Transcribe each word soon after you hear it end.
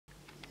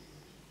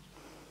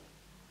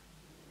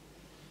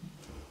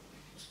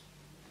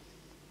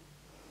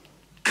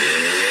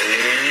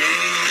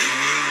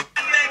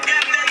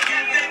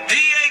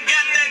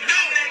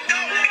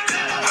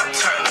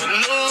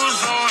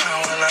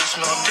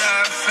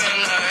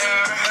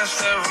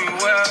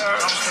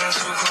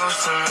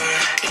to me,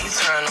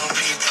 eternal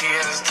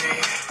PTSD.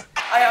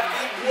 I have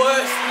the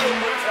worst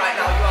feelings right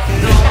now, you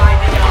have no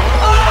idea.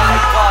 Oh my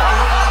god.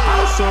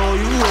 I'll show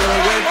you what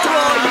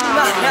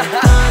I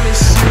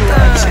promise you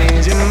I'm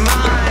changing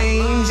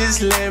mine.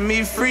 Just let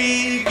me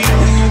free you.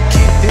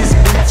 Keep this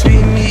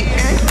between me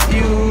and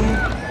you.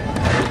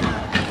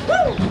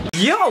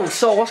 Yo,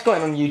 so what's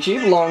going on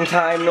YouTube? Long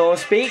time no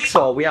speak.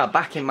 So we are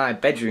back in my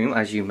bedroom,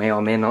 as you may or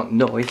may not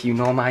know if you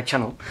know my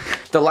channel.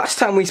 The last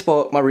time we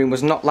spoke, my room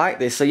was not like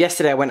this. So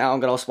yesterday I went out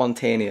and got all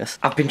spontaneous.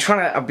 I've been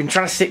trying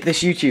to stick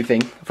this YouTube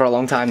thing for a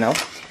long time now.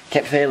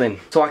 Kept failing.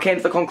 So I came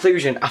to the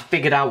conclusion, I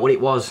figured out what it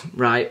was,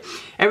 right?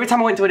 Every time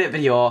I went to edit a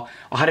video,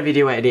 or had a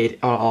video edited,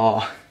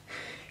 or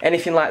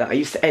anything like that, I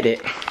used to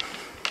edit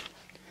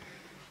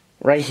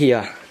right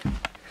here.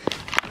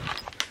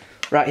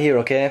 Right here,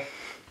 okay?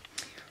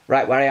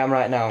 Right where I am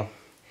right now.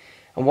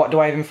 And what do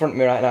I have in front of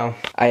me right now?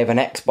 I have an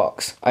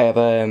Xbox. I have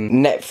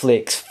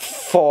Netflix,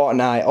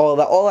 Fortnite,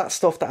 all that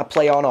stuff that I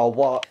play on or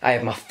what. I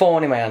have my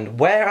phone in my hand.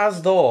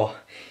 Whereas though,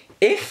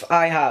 if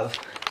I have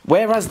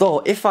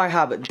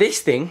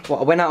this thing,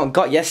 what I went out and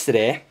got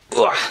yesterday,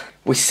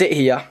 we sit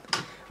here,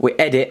 we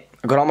edit,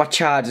 I got all my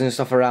chargers and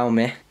stuff around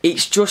me.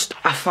 It's just,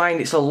 I find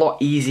it's a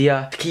lot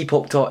easier to keep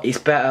up to. It's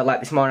better.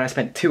 Like this morning I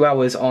spent 2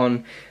 hours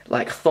on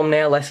like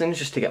thumbnail lessons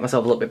just to get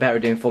myself a little bit better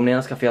at doing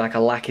thumbnails, because I feel like I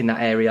lack in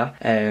that area.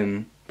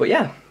 But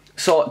yeah.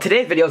 So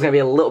today's video is going to be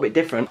a little bit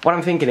different. What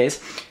I'm thinking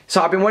is,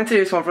 so I've been wanting to do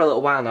this one for a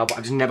little while now, but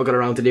I've just never got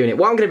around to doing it.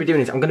 What I'm going to be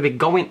doing is, I'm going to be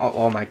going,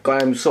 oh my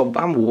god,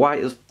 I'm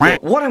white as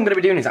fuck. What I'm going to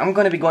be doing is, I'm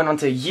going to be going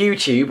onto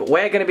YouTube.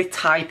 We're going to be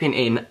typing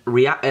in,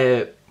 we're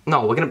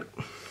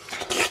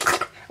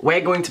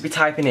going to be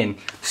typing in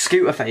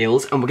scooter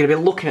fails, and we're going to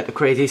be looking at the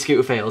crazy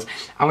scooter fails.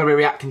 I'm going to be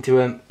reacting to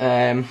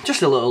them,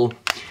 just a little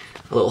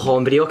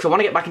home video, because I want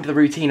to get back into the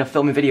routine of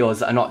filming videos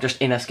that are not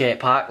just in a skate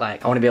park.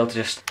 Like, I want to be able to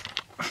just,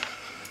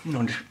 you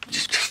know,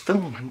 just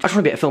film. I just want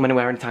to be able to film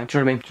anywhere, anytime. Do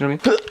you know what I mean?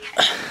 Do you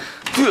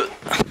know what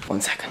I mean?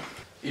 1 second.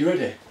 You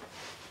ready?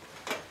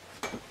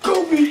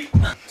 Go me!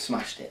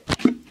 Smashed it.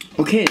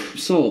 Okay,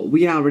 so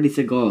we are ready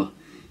to go.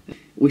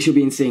 We should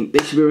be in sync.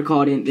 This should be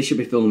recording, this should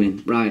be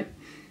filming. Right,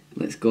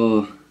 let's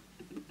go.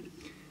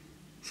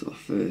 So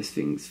first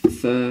things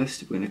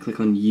first, we're going to click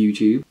on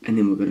YouTube, and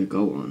then we're going to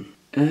go on.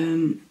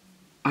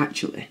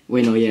 Actually,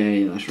 wait, no,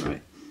 yeah, that's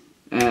right.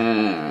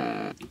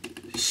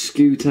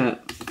 Scooter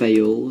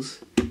fails.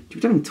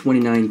 We've done in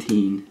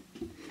 2019.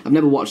 I've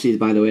never watched these,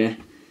 by the way.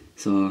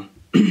 So,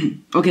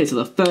 okay, so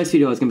the first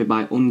video is going to be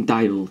by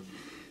Undialed.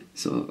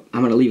 So, I'm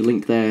going to leave a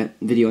link there,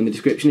 video in the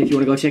description if you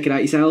want to go check it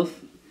out yourself.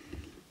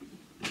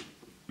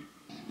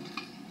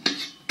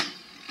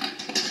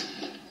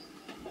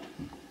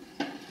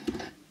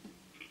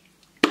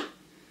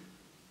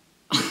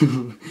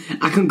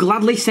 I can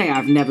gladly say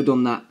I've never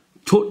done that.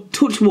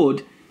 Touch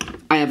wood,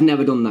 I have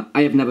never done that.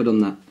 I have never done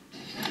that.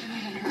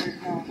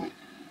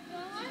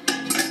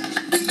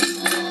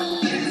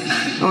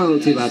 Oh, I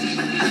look too bad.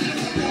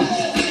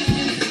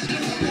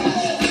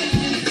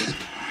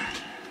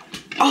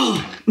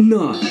 Oh,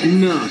 no.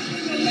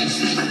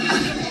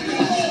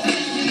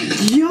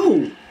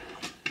 Yo!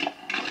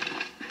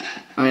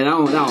 Alright, that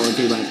one was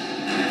too bad.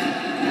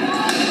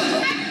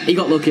 He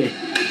got lucky.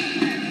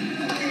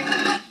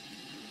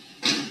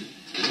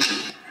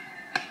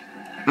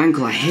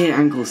 Ankle, I hate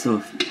ankle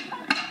stuff.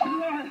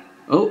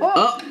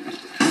 Oh.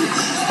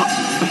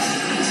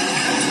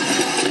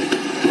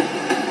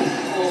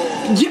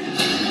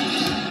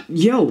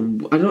 Yo,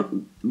 I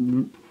don't...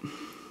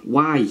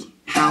 Why?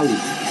 How?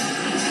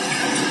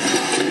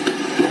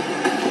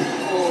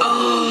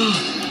 Oh,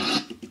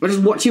 I was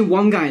just watching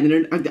one guy, and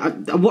then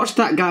I watched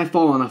that guy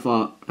fall, and I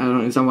thought, I don't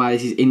understand why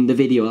this is in the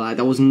video, like,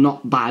 that was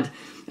not bad.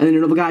 And then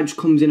another guy just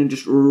comes in and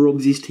just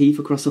rubs his teeth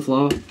across the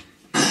floor.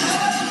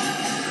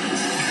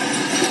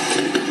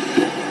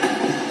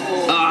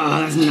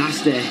 That's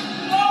nasty.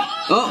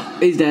 Oh,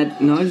 he's dead.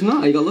 No, he's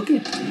not. He got lucky.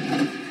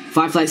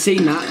 Firefly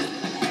seen that.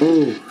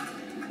 Oh.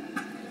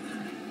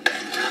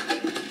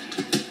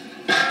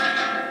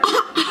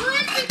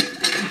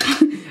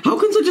 How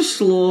can such a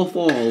slow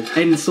fall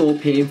end so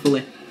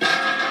painfully?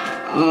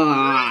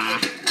 Ah.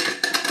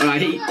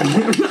 Right.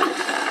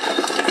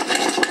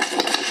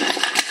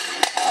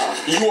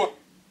 You are...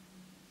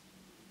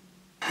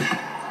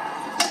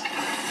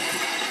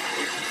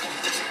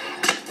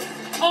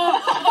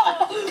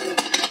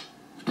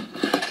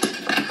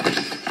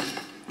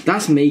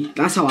 That's me.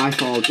 That's how I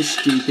fall. Just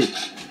stupid.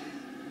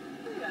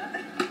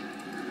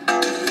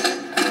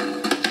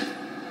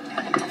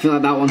 I feel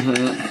like that one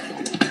hurt.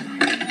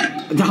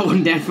 That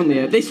one definitely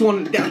hurt. This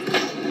one...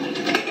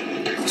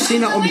 I've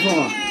seen that one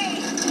before.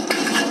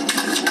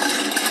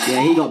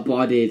 Yeah, he got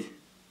bodied.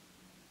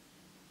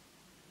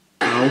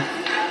 Ow.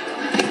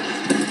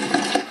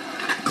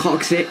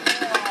 Coxic.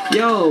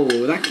 Yo,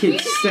 that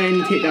kid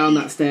sent it down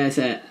that stair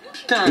set.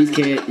 He's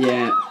kid.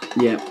 Yeah.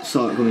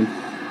 Saw it coming.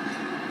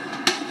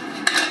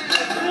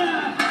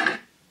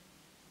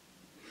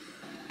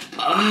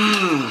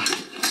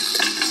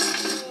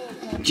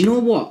 Do you know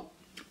what?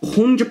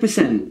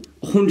 100%,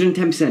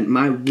 110%,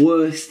 my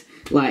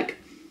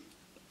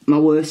my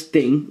worst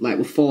thing, like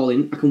with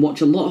falling. I can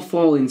watch a lot of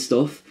falling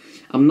stuff.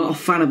 I'm not a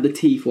fan of the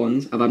teeth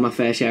ones. I've had my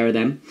fair share of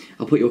them.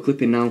 I'll put you a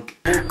clip in now.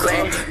 I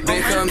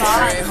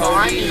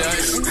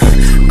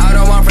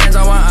don't want friends,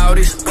 I want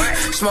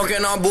Audis.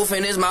 Smoking on booth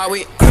and it's my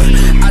weed.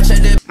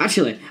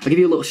 Actually, I'll give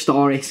you a little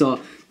story. So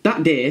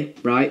that day,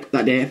 right?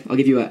 That day, I'll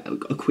give you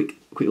a quick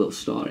little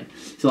story.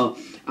 So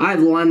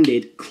I've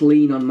landed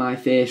clean on my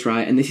face,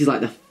 right? And this is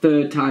like the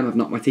 3rd time I've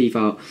knocked my teeth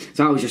out.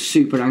 So I was just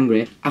super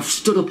angry. I've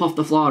stood up off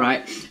the floor,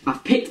 right?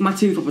 I've picked my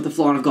tooth up off the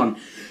floor and I've gone,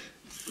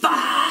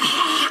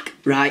 fuck!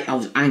 Right? I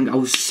was angry. I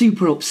was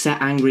super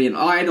upset, angry, and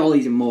I had all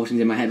these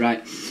emotions in my head,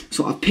 right?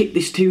 So I've picked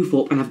this tooth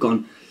up and I've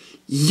gone,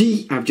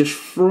 yeet! I've just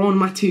thrown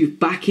my tooth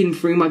back in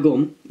through my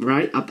gum,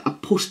 right? I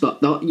pushed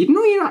that. You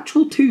know your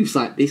actual tooth's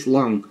like this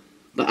long.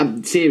 But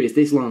I'm serious,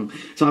 this long.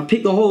 So I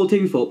picked the whole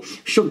tooth up,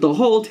 shoved the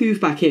whole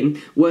tooth back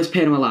in. Worst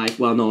pain of my life.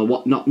 Well, no,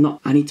 what? Not.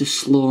 I need to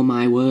slow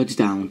my words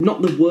down.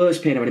 Not the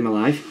worst pain I've had in my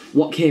life.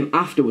 What came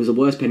after was the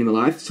worst pain in my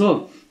life.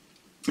 So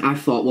I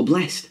thought, well,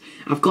 blessed.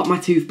 I've got my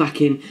tooth back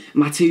in.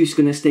 My tooth's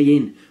gonna stay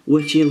in.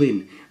 We're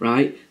chilling,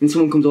 right? Then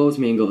someone comes over to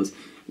me and goes,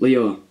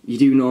 Leo, you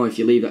do know if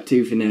you leave that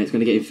tooth in there, it's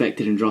gonna get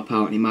infected and drop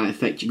out, and it might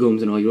affect your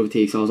gums and all your other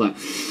teeth. So I was like.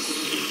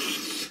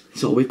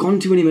 So we've gone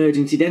to an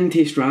emergency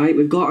dentist, right?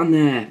 We've got on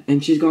there,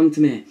 and she's gone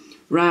to me,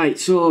 right,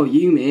 so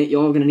you, mate,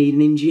 you're going to need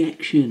an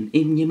injection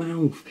in your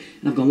mouth.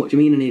 And I've gone, what do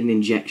you mean I need an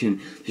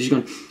injection? So she's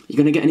gone, you're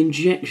going to get an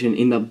injection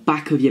in the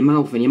back of your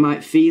mouth, and you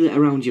might feel it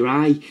around your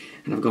eye.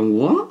 And I've gone,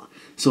 what?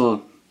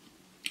 So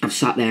I've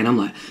sat there, and I'm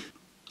like,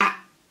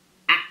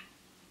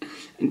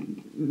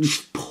 and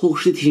just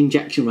push this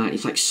injection, right?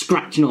 It's like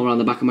scratching all around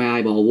the back of my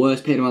eyeball,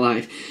 worst pain of my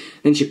life.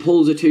 Then she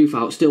pulls the tooth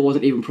out, still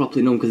wasn't even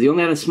properly numb because they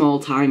only had a small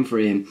time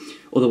frame,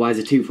 otherwise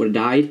the tooth would have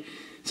died.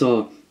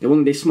 So they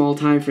wanted this small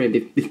time frame,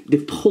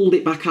 they've pulled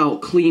it back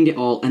out, cleaned it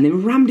all, and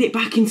then rammed it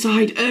back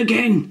inside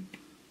again.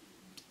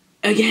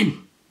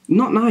 Again.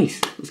 Not nice.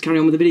 Let's carry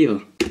on with the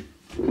video.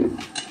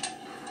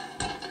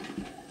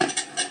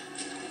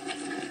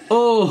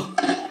 Oh,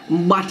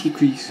 Matty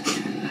crease.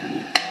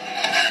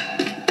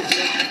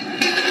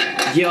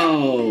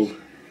 Yo.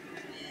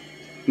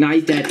 Nah,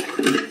 he's dead.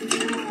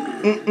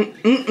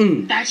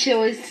 That shit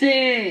was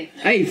sick.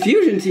 Hey,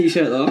 Fusion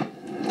t-shirt though.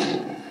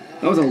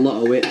 That was a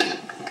lot of whip.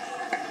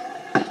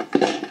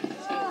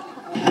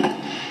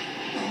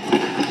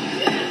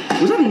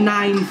 Was that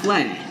 9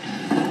 flare?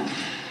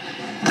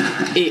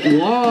 It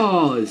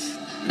was.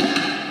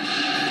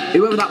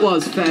 Whoever that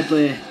was, fair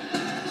play.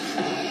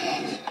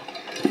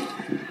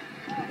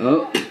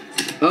 Oh.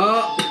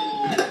 Oh.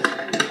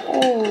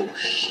 Oh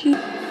shit.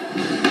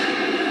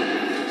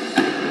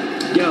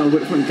 Yo,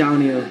 whip front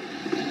downhill.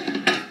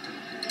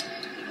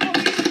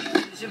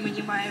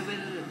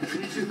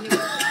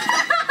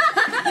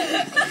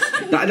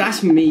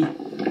 That's me.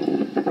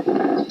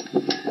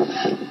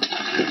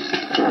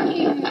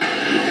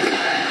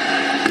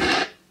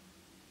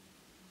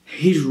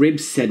 His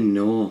ribs said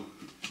no.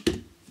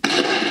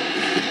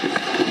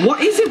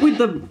 What is it with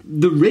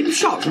the rib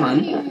shots,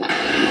 man?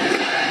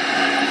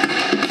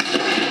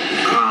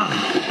 Ah.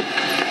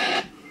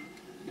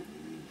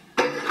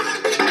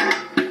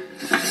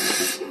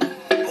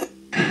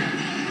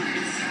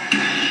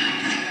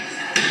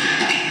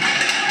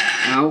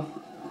 Ow.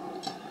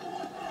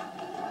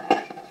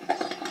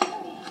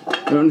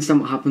 I don't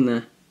understand what happened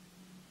there.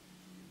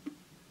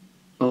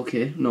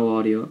 Okay, no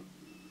audio.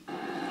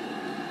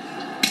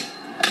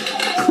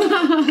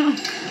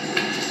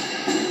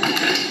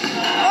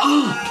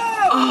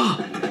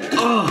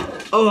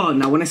 Oh,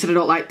 now when I said I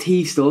don't like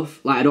teeth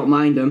stuff, like I don't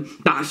mind them,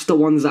 that's the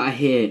ones that I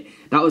hate.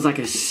 That was like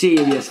a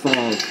serious fall.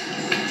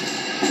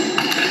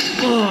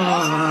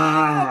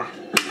 Oh.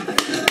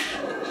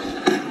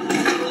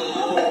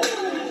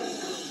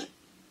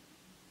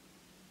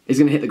 He's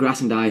gonna hit the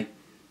grass and die.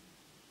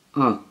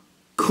 Oh,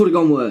 could have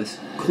gone worse.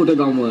 Could have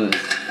gone worse.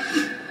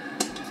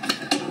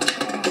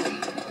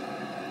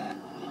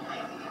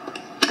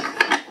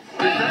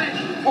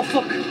 Oh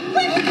fuck.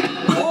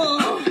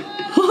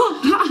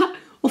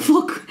 Oh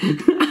fuck.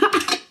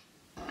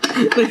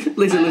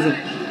 Listen.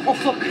 Oh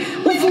fuck.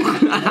 Oh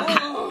fuck.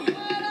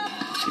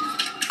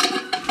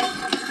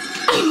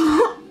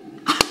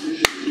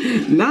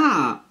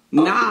 Nah.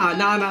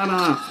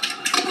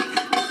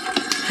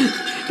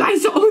 That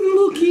is the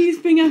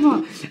unluckiest thing ever.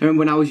 I remember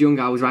when I was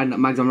younger, I was riding at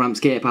Mags on Ramp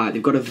skate park.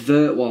 They've got a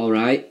vert wall,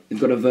 right? They've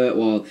got a vert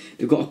wall.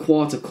 They've got a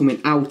quarter coming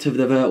out of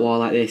the vert wall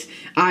like this.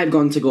 I've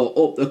gone to go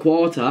up the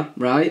quarter,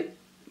 right?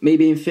 Me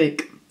being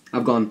thick,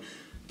 I've gone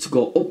to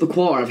go up the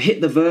quarter. I've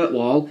hit the vert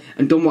wall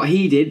and done what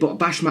he did, but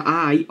bashed my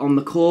eye on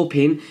the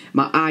coping.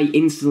 My eye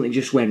instantly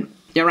just went,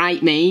 "You're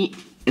right, mate."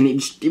 And it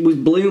was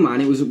blue,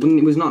 man. It was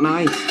not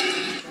nice.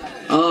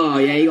 Oh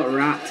yeah, he got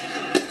wrapped.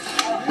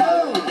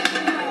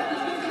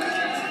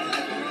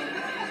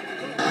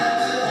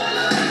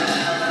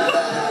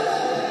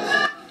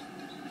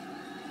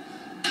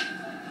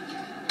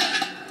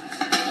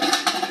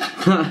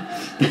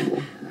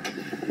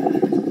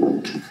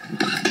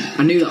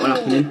 I knew that were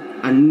happening.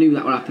 I knew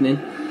that were happening.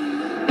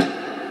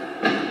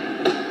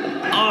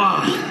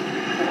 Oh.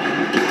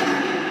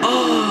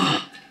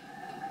 Oh.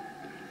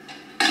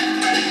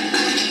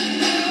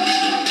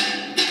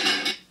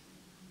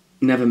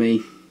 Never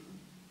me.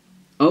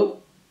 Oh.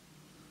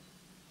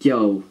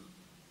 Yo.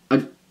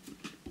 I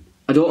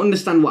don't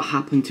understand what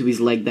happened to his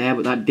leg there,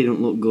 but that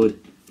didn't look good.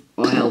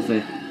 Or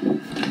healthy.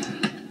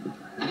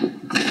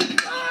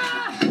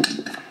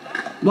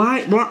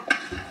 Why? What?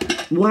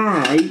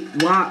 Why?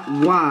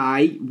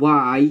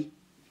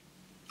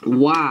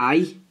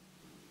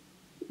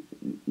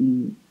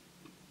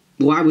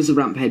 Why was the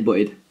ramp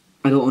headbutted?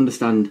 I don't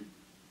understand.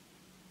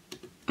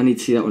 I need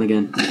to see that one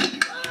again.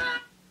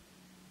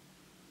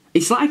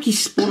 It's like he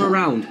spun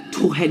around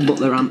to headbutt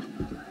the ramp.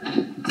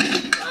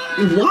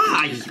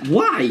 Why?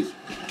 Why?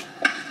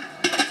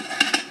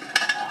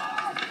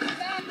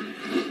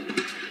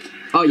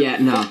 Oh yeah,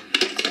 no.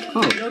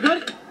 Oh. You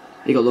good?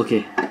 He got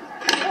lucky.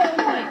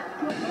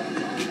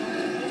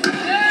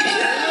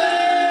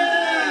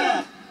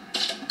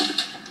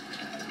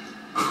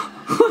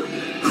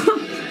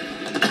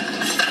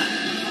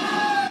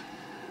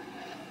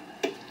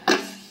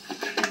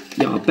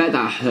 Yo, I bet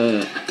that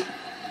hurt.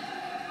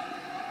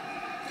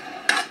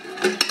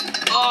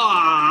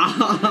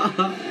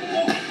 Oh!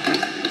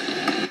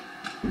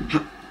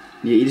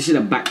 Yeah, you just did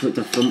a backflip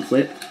to front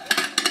flip.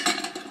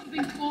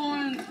 Big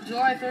born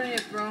July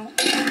 30th, bro.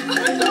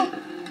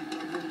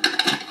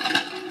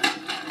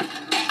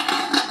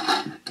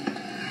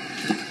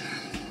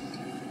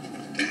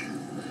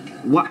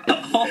 What?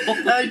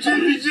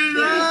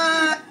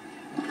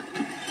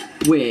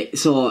 Wait,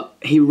 so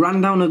he ran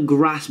down a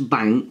grass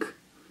bank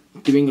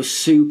doing a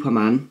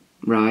Superman,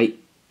 right?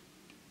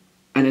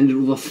 And ended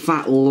with a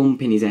fat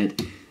lump in his head.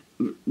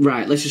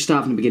 Right, let's just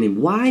start from the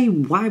beginning. Why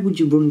would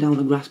you run down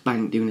a grass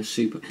bank doing a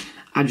super...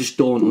 I just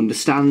don't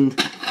understand.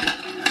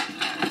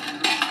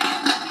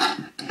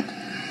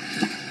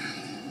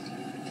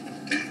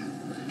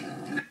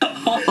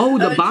 Oh,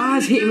 the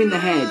bars hit him in the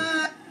head.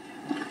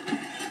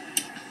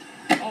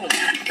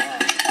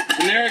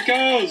 And there it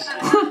goes.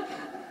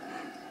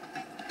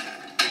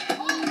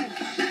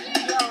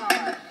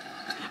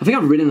 I think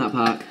I've ridden that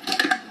park.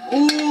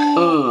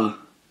 Oh.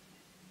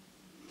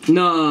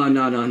 No.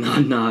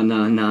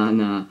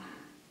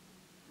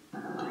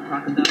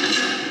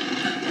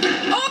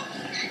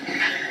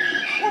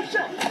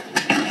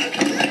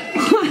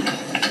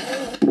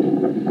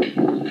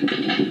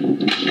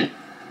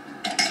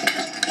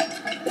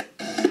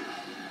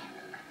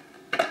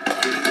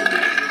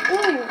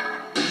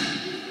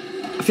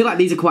 I feel like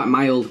these are quite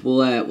mild.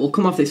 We'll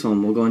come off this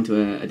one. We'll go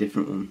into a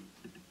different one.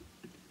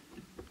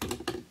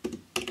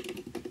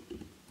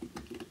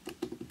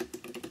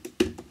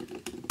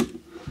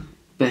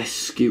 Best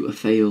scooter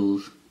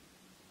fails.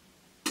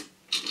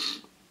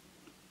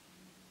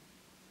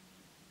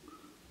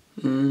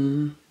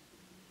 We'll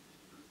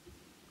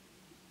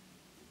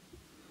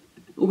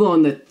go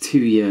on the 2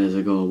 years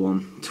ago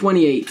one.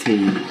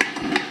 2018.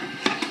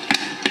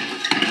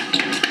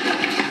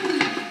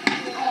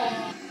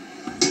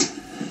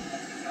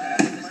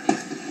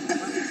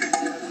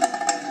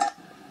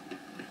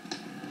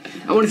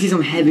 I want to see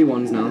some heavy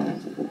ones now.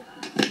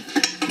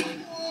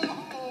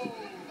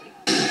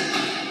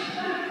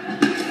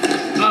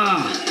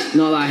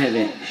 Not that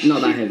heavy.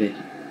 Not that heavy.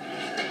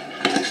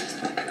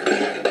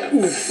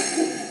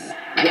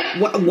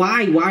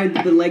 Why? Why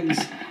did the legs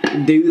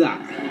do that?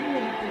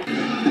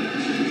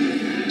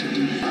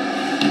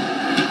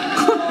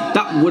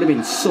 That would have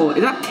been so...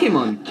 Is that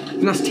Timon? I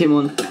think that's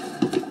Timon.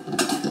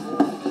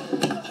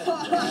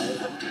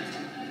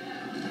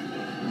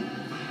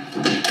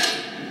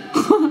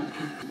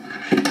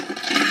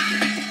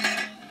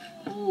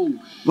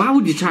 Why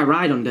would you try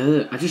ride on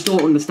dirt? I just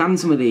don't understand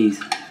some of these.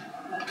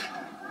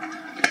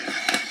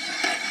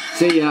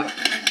 See ya.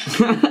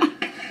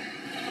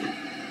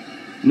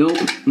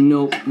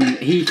 Nope.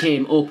 He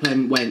came up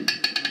and went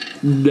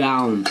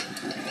down.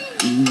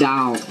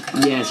 Down.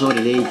 Yeah, so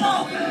did he.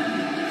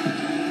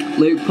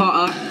 Luke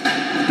Potter.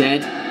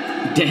 Dead.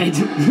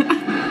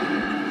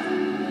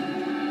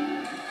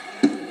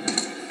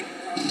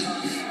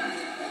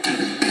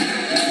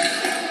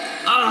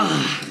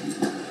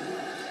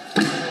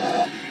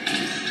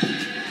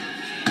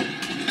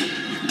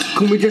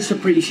 Can we just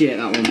appreciate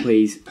that one,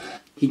 please?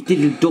 He did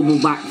a double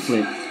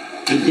backflip.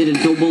 He did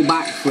a double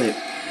backflip.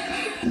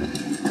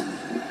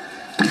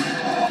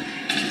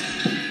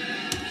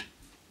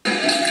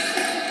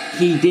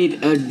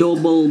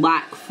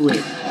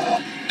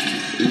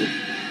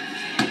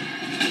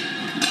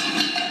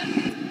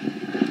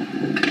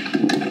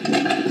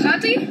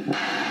 Sati?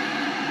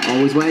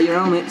 Always wear your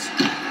helmets.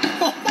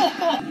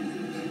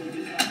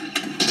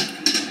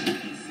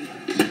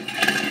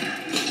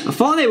 I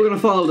thought they were going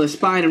to follow the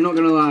spine, I'm not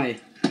going to lie.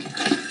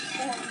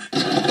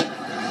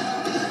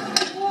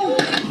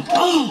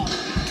 Oh!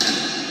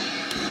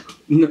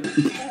 No.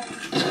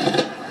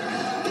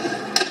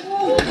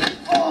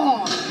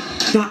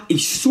 That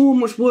is so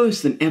much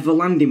worse than ever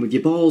landing with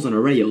your balls on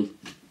a rail.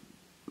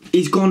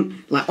 He's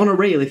gone, like on a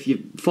rail, if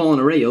you fall on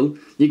a rail,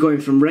 you're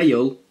going from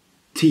rail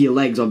to your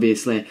legs,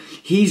 obviously.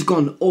 He's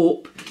gone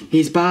up,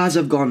 his bars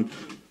have gone,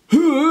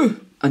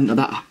 and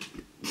that.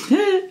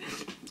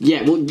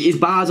 Yeah, well, his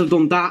bars have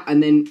done that,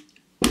 and then...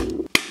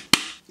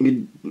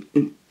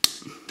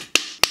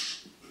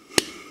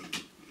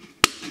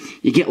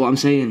 You get what I'm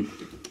saying?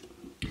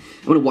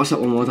 I'm gonna watch that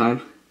one more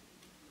time.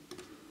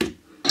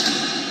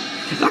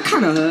 That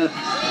kind of hurt.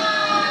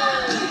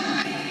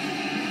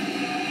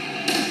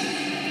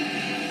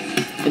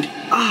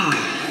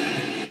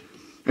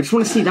 I just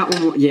want to see that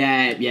one more.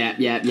 Yeah.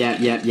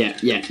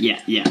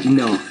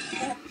 No.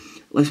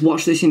 Let's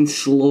watch this in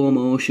slow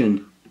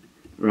motion,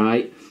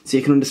 right? So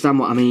you can understand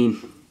what I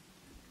mean.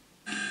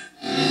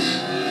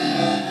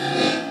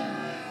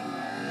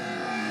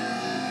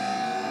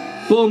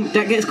 Boom,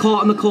 that gets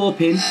caught on the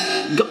coping.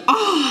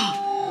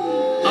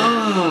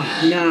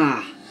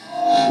 Nah.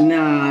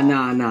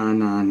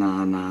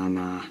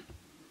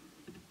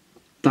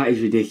 That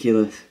is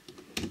ridiculous.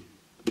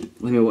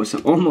 Let me watch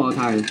that one more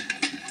time.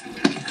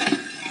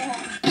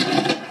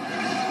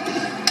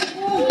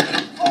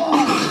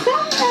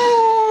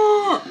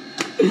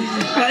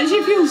 I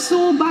actually feel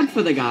so bad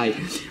for the guy.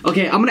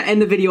 Okay, I'm gonna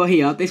end the video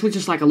here. This was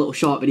just like a little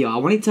short video. I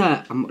wanted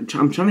to. I'm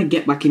trying to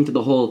get back into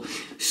the whole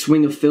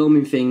swing of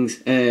filming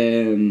things.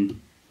 I'm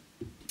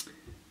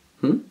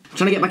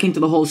trying to get back into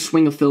the whole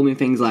swing of filming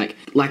things. Like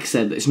I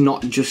said, it's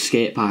not just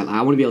skate park. Like,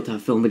 I want to be able to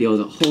film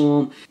videos at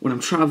home when I'm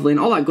traveling,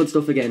 all that good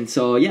stuff again.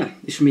 So yeah,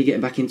 this is me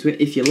getting back into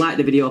it. If you like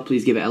the video,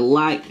 please give it a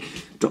like.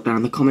 Drop down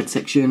in the comment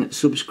section,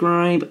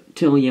 subscribe,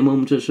 tell your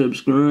mum to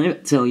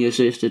subscribe, tell your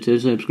sister to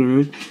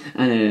subscribe,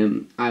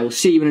 and I will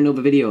see you in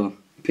another video.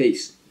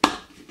 Peace.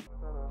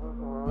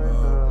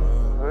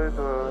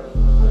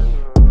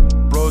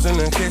 Bros in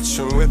the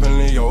kitchen, whipping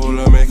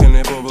Leola, making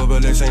it bubble,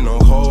 but this ain't no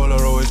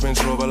cola. Always been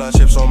trouble, like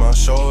chips on my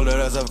shoulder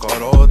as I've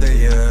got all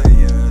day, yeah.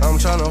 I'm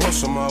trying to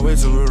hustle my way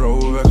to a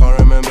rover, can't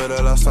remember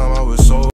the last time I was sober.